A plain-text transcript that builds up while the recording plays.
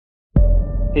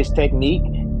His technique,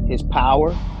 his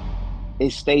power,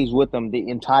 it stays with him the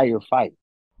entire fight.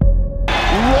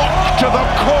 Rocked to the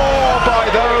core by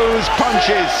those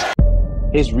punches.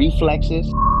 His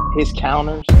reflexes, his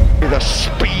counters. The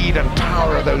speed and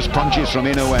power of those punches from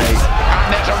Inoue.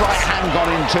 And there's a right hand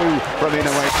gone in too from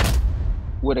Inoue.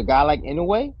 With a guy like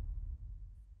Inoue,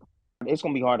 it's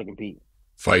going to be hard to compete.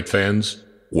 Fight fans,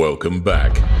 welcome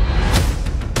back.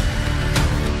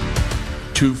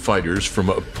 Two fighters from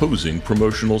opposing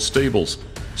promotional stables,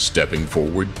 stepping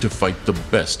forward to fight the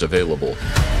best available.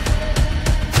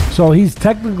 So he's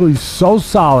technically so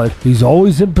solid, he's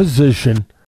always in position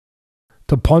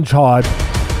to punch hard.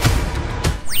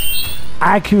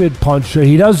 Accurate puncher,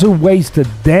 he doesn't waste a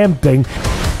damn thing.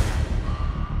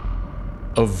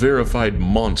 A verified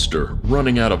monster,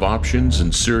 running out of options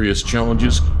and serious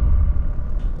challenges,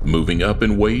 moving up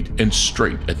in weight and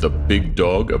straight at the big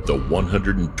dog of the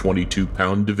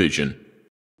 122-pound division.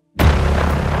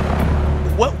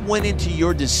 What went into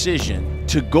your decision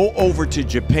to go over to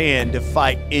Japan to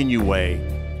fight Inoue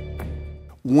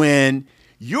when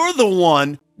you're the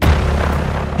one?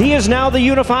 He is now the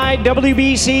unified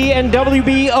WBC and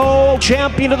WBO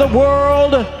champion of the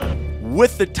world,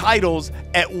 with the titles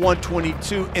at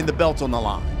 122 and the belt on the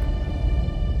line.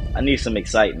 I need some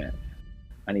excitement.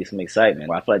 I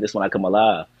feel like this one I come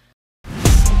alive.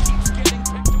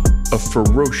 A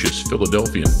ferocious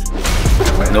Philadelphian.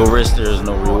 No risk, there is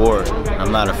no reward.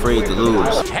 I'm not afraid to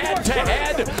lose. Head to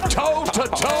head, toe to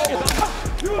toe.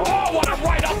 Oh, what a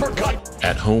right uppercut.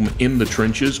 At home in the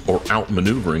trenches or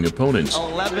out-maneuvering opponents.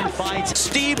 11 fights.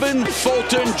 Stephen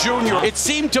Fulton Jr. It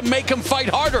seemed to make him fight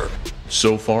harder.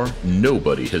 So far,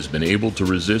 nobody has been able to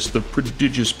resist the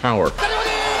prodigious power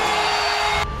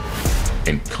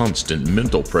and constant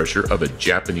mental pressure of a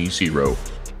Japanese hero.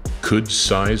 Could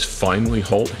size finally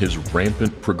halt his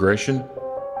rampant progression?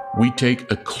 We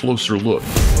take a closer look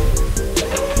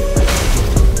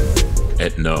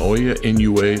at Naoya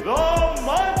Inoue, The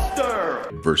monster,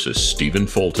 versus Stephen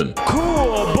Fulton.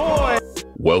 Cool boy.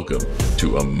 Welcome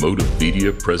to a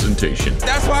Motivedia presentation.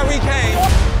 That's why we came.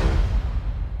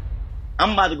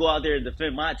 I'm about to go out there and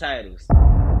defend my titles.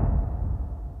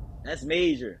 That's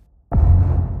major.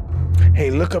 Hey,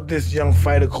 look up this young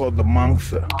fighter called the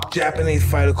Monster. Japanese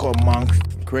fighter called Monster.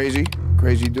 Crazy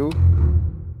dude.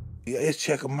 Yeah, let's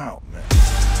check him out, man.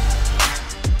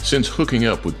 Since hooking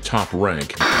up with Top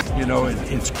Rank, you know,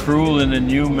 it's cruel and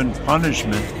inhuman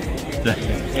punishment to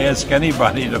ask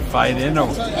anybody to fight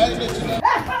Inoue.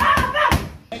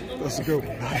 That's a good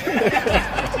one.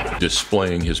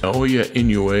 displaying his Naoya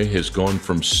Inoue has gone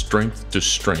from strength to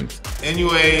strength.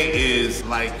 Inoue is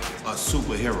like a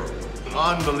superhero.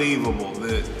 Unbelievable.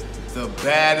 The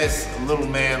baddest little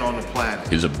man on the planet.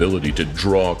 His ability to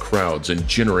draw crowds and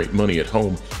generate money at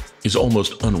home is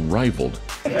almost unrivaled.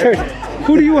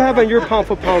 Who do you have on your pound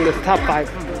for pound that's top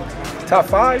 5? Top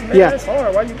 5? Man, yeah. That's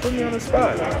hard. Why you put me on the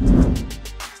spot?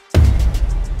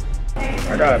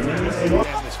 I got me.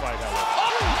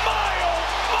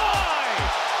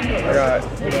 I got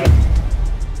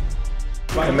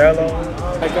Canelo.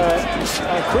 I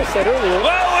got Chris said earlier.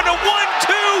 Oh, and a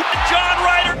 1-2, John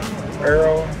Ryder.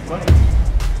 Earl.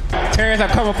 Terrence, I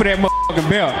come up for that motherfucking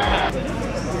belt.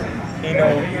 You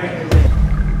know.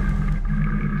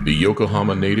 The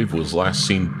Yokohama native was last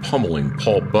seen pummeling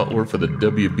Paul Butler for the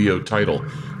WBO title,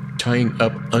 tying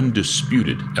up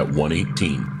undisputed at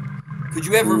 118. Could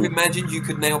you ever have imagined you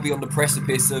could now be on the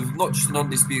precipice of not just an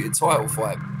undisputed title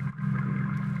fight,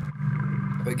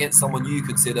 but against someone you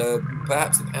consider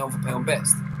perhaps the pound-for-pound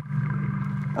best?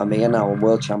 I'm here now, I'm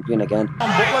world champion again.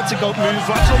 Let's go, move,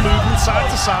 lateral movement, side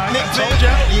to side. I told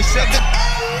you said that.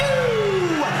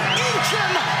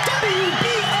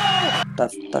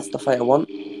 That's the fight I want.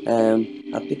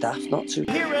 I'd be daft not to.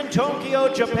 Here in Tokyo,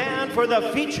 Japan, for the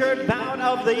featured bout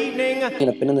of the evening. I've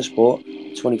been in the sport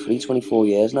 23, 24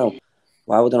 years now.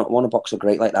 Why would I not want a boxer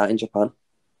great like that in Japan?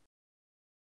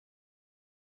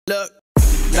 Look.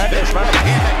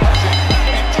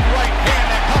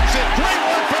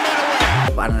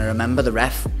 And I remember the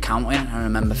ref counting, and I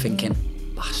remember thinking,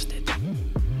 bastard.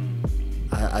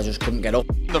 I just couldn't get up.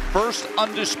 The first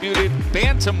undisputed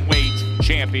bantamweight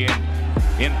champion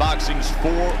in boxing's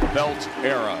 4-belt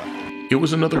era. It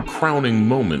was another crowning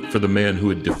moment for the man who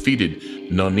had defeated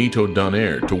Nonito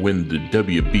Donaire to win the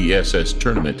WBSS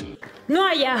tournament.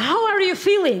 Naoya, how are you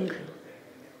feeling?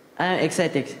 I'm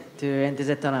excited to enter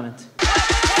the tournament.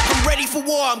 I'm ready for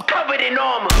war, I'm covered in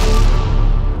armor.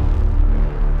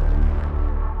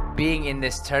 Being in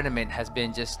this tournament has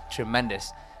been just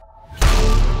tremendous.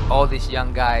 All these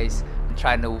young guys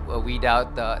trying to weed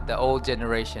out the old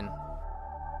generation.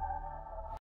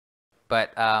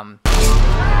 But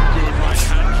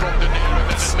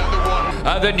shots.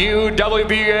 The new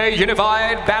WBA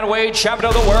Unified Bantamweight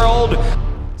Champion of the World.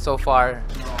 So far,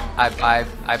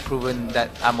 I've proven that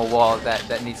I'm a wall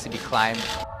that needs to be climbed.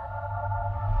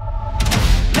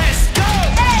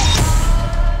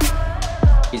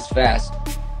 He's fast,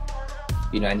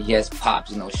 and he has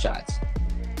pops in those shots.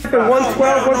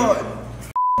 112.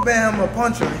 Bam, a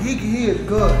puncher. He is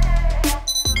good.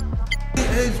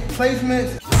 His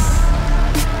placements.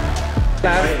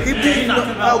 He beat.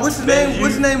 What's his name?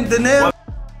 What's his name? Daniel.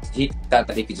 He thought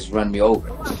that he could just run me over.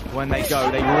 When they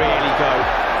go, they really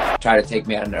go. Tried to take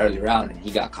me out in the early round, and he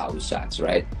got caught with shots,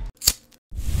 right?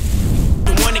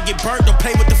 The one that get burnt, don't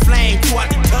play with the flame. Two out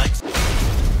the touch.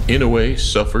 Inoue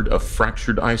suffered a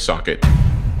fractured eye socket.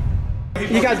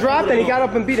 He got dropped and he got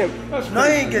up and beat him. No,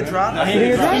 he ain't get dropped. No, he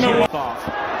didn't get dropped.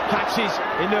 Catches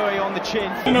Inoue on the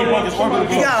chin. He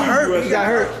got hurt. He got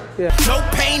hurt. Yeah. No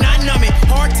pain, I numb it.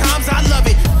 Hard times, I love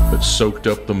it. But soaked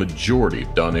up the majority of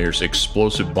Donaire's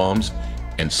explosive bombs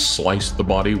and sliced the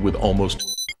body with almost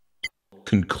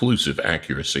conclusive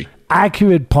accuracy.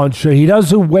 Accurate puncher. He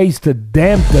doesn't waste a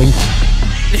damn thing.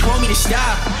 They want me to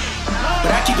stop,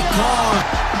 but I keep it calm.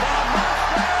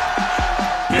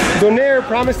 Donaire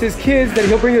promised his kids that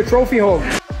he'll bring the trophy home.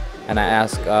 And I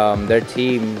asked their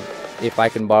team if I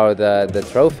can borrow the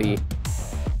trophy.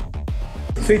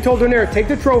 So he told Donaire, take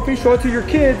the trophy, show it to your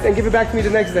kids, and give it back to me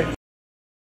the next day.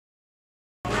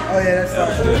 Oh yeah,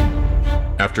 that's right.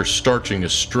 After starching a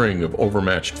string of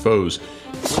overmatched foes,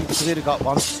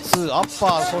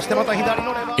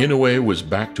 Inoue was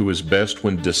back to his best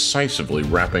when decisively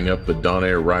wrapping up the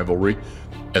Donaire rivalry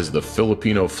as the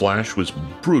Filipino Flash was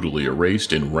brutally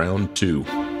erased in round 2.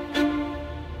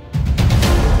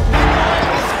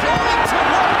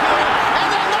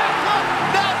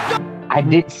 I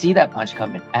didn't see that punch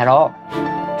coming at all.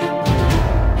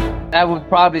 I would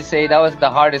probably say that was the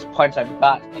hardest punch I've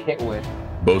got hit with.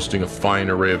 Boasting a fine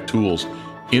array of tools,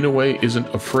 Inoue isn't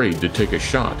afraid to take a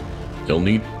shot. He'll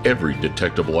need every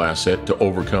detectable asset to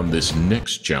overcome this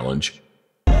next challenge.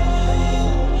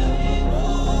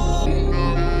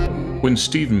 When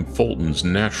Stephen Fulton's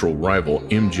natural rival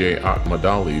MJ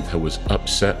Akhmadaliev was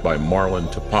upset by Marlon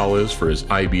Tapales for his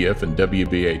IBF and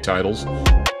WBA titles,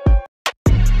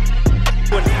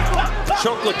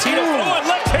 Chocolatito,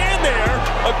 left hand there.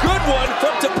 A good one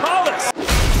from Tapales.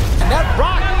 And that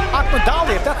rocked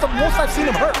Akhmadaliev. That's the most I've seen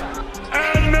him hurt.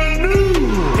 And the new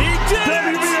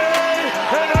WBA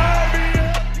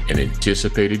an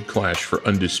anticipated clash for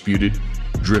Undisputed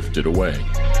drifted away.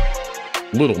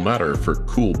 Little matter for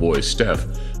cool boy Steph,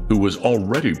 who was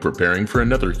already preparing for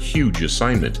another huge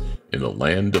assignment in the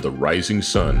land of the rising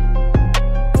sun.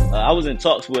 I was in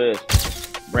talks with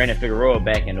Brandon Figueroa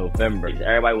back in November.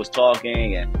 Everybody was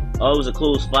talking, and it was a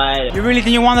close fight. You really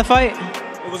think you won the fight?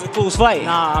 It was a close fight.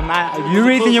 Nah, I'm not. You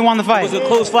really think you won the fight? It was a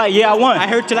close fight. Yeah, I won. I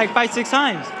hurt you like 5-6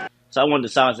 times. So I wanted to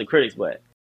silence the critics, but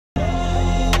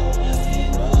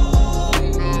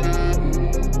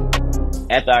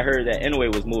after I heard that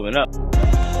Inoue was moving up,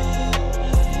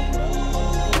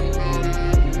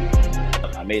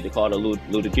 I made the call to Lou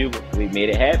Cuba. We made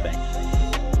it happen.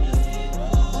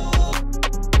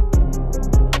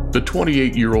 The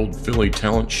 28-year-old Philly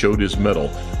talent showed his mettle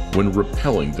when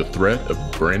repelling the threat of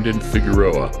Brandon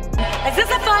Figueroa. Is this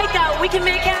a fight that we can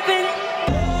make happen?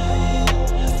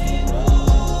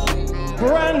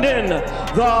 Brandon,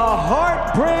 the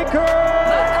Heartbreaker!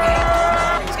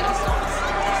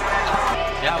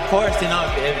 Yeah, of course,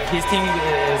 if his team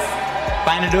is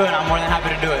fine to do it, I'm more than happy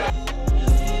to do it.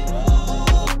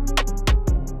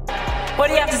 What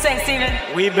do you have to say, Steven?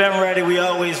 We've been ready. We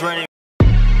always ready.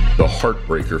 The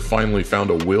Heartbreaker finally found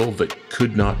a will that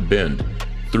could not bend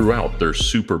throughout their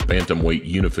super bantamweight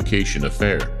unification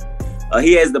affair.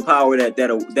 He has the power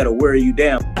that'll wear you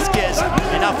down.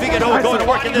 And now Figueroa going to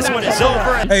work, and this one is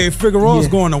over. Hey, Figueroa's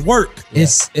going to work.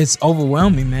 It's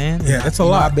overwhelming, man. Yeah, it's a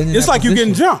lot. It's like you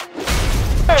getting jumped.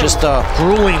 Just a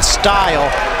grueling style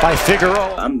by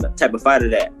Figueroa. I'm the type of fighter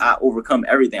that I overcome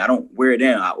everything. I don't wear it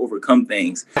down. I overcome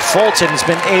things. Fulton's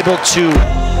been able to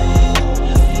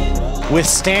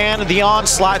withstand the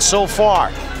onslaught so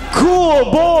far.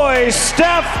 Cool boy,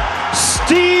 Steph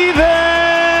Steven!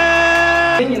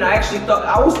 I actually thought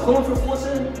I was pulling for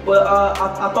Fulton, but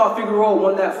I thought Figueroa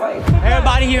won that fight.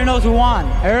 Everybody here knows who won.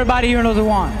 Everybody here knows who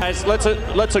won. Guys, let's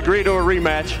agree to a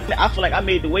rematch. I feel like I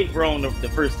made the weight wrong the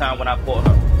first time when I fought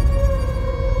her.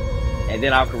 And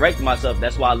then I'll correct myself.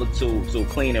 That's why I look so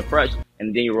clean and fresh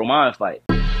in the Roman fight.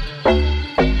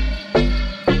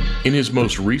 In his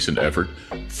most recent effort,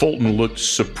 Fulton looked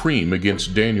supreme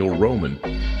against Daniel Roman,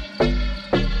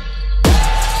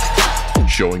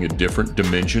 showing a different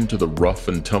dimension to the rough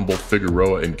and tumble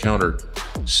Figueroa encounter.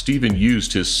 Steven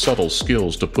used his subtle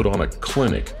skills to put on a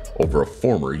clinic over a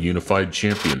former unified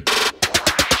champion.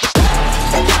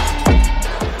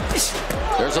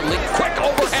 There's a lead, quick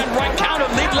overhand right counter,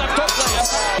 lead left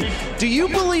hook. Do you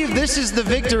believe this is the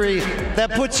victory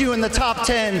that puts you in the top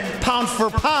 10 pound for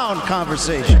pound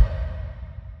conversation?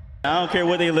 I don't care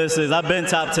what they list is, I've been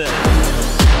top 10.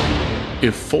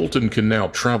 If Fulton can now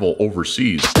travel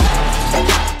overseas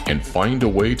and find a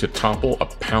way to topple a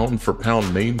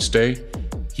pound-for-pound mainstay,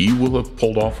 he will have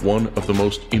pulled off one of the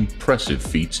most impressive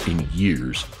feats in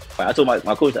years. I told my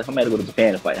coach that I'm going to go to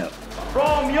Japan to fight him.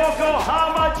 From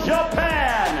Yokohama,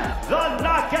 Japan, the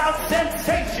knockout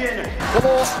sensation.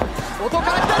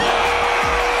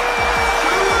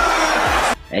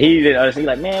 And he didn't understand. He's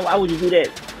like, man, why would you do that?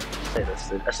 I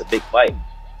said, that's a big fight.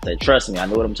 I said, trust me, I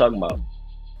know what I'm talking about.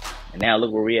 And now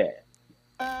look where we at.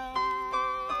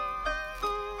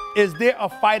 Is there a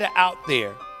fighter out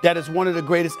there that is one of the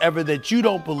greatest ever that you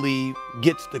don't believe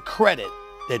gets the credit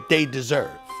that they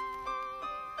deserve?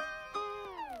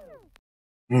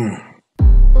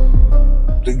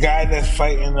 The guy that's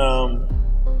fighting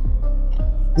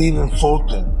Stephen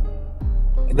Fulton,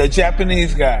 the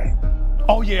Japanese guy.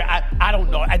 Oh yeah, I don't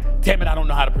know. Damn it, I don't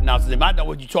know how to pronounce his name. I know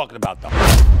what you're talking about though.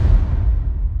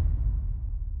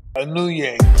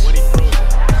 Inoue. When he throws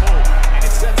it, and it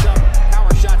sets up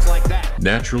power shots like that.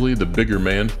 Naturally, the bigger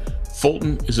man,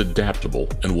 Fulton is adaptable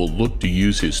and will look to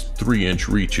use his 3-inch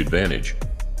reach advantage.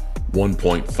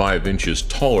 1.5 inches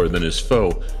taller than his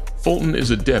foe, Fulton is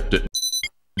adept at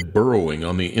burrowing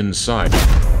on the inside.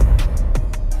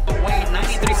 Weighing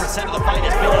 93% of the fight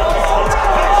has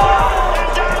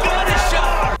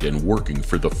been and working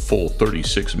for the full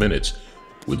 36 minutes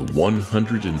with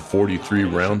 143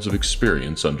 rounds of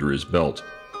experience under his belt.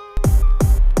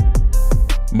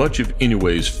 Much of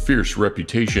Inoue's fierce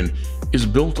reputation is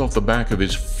built off the back of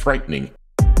his frightening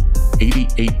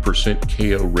 88%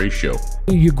 KO ratio.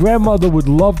 Your grandmother would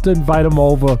love to invite him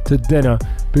over to dinner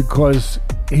because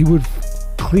he would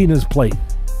clean his plate,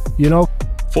 you know?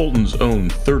 Fulton's own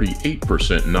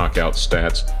 38% knockout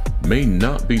stats may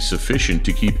not be sufficient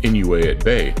to keep Inoue at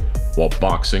bay while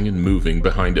boxing and moving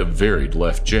behind a varied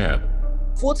left jab.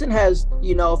 Fulton has,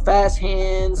 fast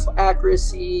hands,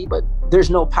 accuracy, but there's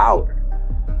no power.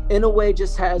 Inoue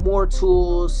just has more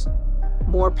tools,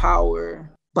 more power.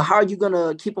 But how are you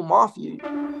gonna keep him off you?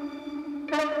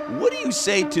 What do you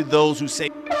say to those who say,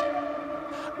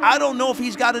 I don't know if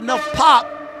he's got enough pop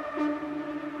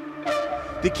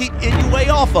to keep Inoue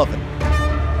off of him?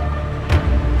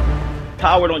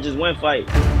 Power don't just win fight.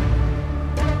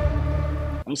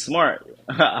 I'm smart.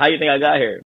 How you think I got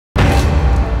here?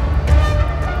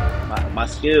 My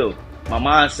skill, my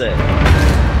mindset,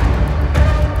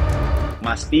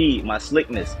 my speed, my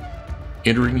slickness.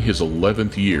 Entering his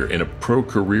 11th year in a pro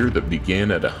career that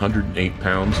began at 108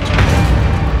 pounds.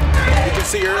 You can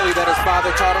see early that his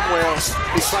father taught him well.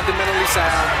 He's fundamentally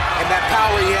sound, and that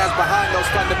power he has behind those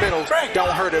fundamentals don't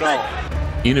hurt at all.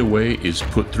 Inoue is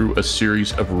put through a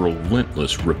series of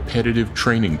relentless, repetitive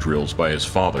training drills by his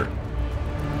father.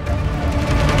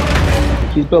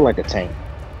 He's built like a tank.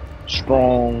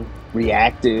 Strong,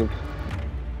 reactive,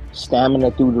 stamina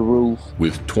through the roof.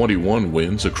 With 21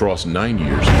 wins across 9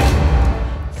 years,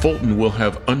 Fulton will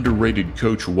have underrated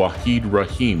coach Wahid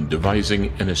Rahim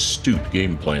devising an astute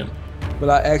game plan. But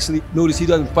I actually noticed he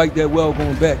doesn't fight that well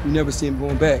going back. You never see him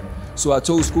going back. So I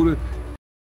told Steven,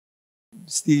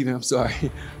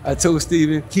 I told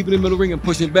Steven, keep it in the middle ring and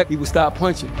push him back, he will stop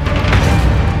punching.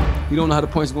 He don't know how to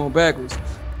punch going backwards.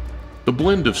 The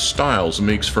blend of styles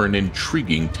makes for an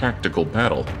intriguing tactical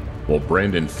battle, while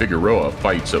Brandon Figueroa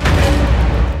fights at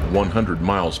 100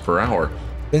 miles per hour.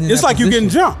 It's like you're getting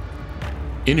jumped.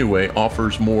 Inoue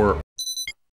offers more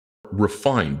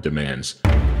refined demands.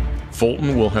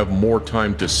 Fulton will have more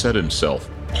time to set himself,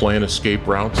 plan escape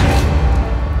routes,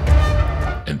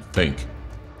 and think.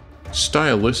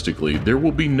 Stylistically, there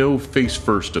will be no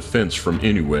face-first offense from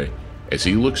Inoue as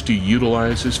he looks to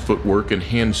utilize his footwork and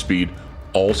hand speed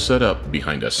all set up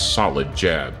behind a solid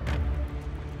jab.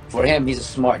 For him, he's a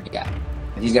smart guy.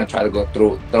 And he's going to try to go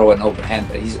throw an overhand,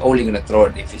 but he's only going to throw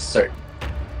it if he's certain.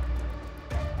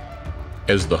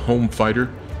 As the home fighter,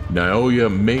 Naoya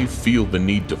may feel the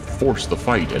need to force the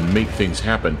fight and make things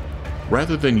happen,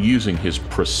 rather than using his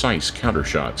precise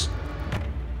countershots.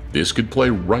 This could play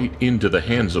right into the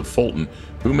hands of Fulton,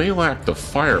 who may lack the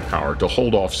firepower to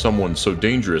hold off someone so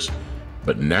dangerous,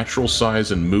 but natural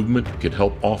size and movement could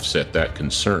help offset that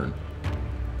concern.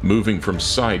 Moving from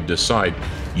side to side,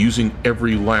 using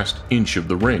every last inch of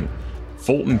the ring,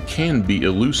 Fulton can be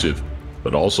elusive,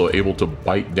 but also able to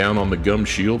bite down on the gum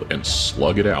shield and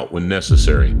slug it out when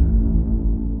necessary.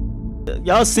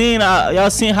 Y'all seen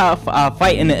how I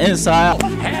fight in the inside.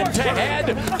 Head to head,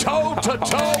 toe to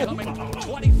toe.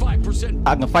 25%.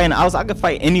 I can fight in the outside. I can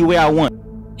fight any way I want.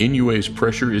 Inoue's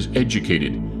pressure is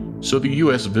educated, so the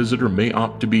U.S. visitor may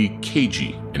opt to be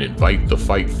cagey and invite the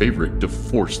fight favorite to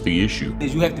force the issue.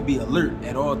 You have to be alert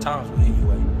at all times with Inoue. You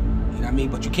know what I mean?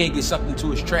 But you can't get sucked into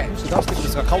his traps.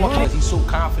 Because he's so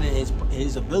confident in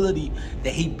his ability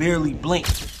that he barely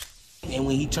blinks. And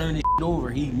when he turned his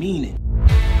over, he mean it.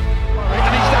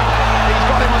 And he's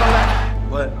got him on the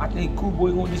left. But I think Cool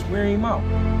Boy gonna just wear him out.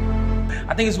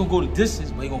 I think it's gonna go the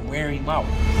distance, but he gonna wear him out.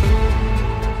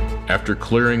 After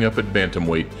clearing up at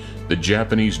bantamweight, the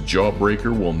Japanese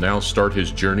jawbreaker will now start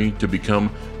his journey to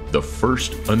become the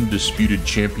first undisputed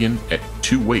champion at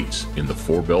 2 weights in the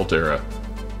 4-belt era.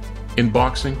 In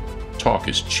boxing, talk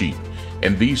is cheap,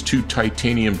 and these two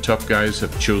titanium tough guys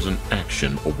have chosen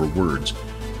action over words,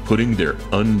 putting their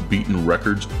unbeaten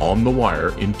records on the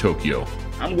wire in Tokyo.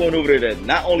 I'm going over there to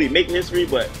not only make history,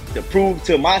 but to prove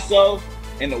to myself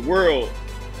and the world,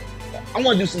 I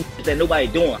want to do some shit that nobody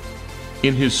doing.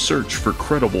 In his search for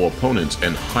credible opponents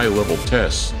and high-level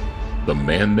tests, the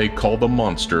man they call the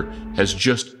Monster has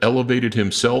just elevated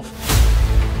himself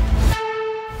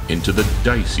into the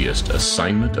diciest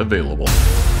assignment available.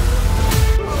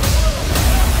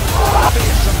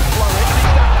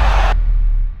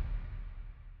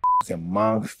 He's a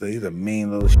monster. He's a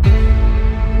mean little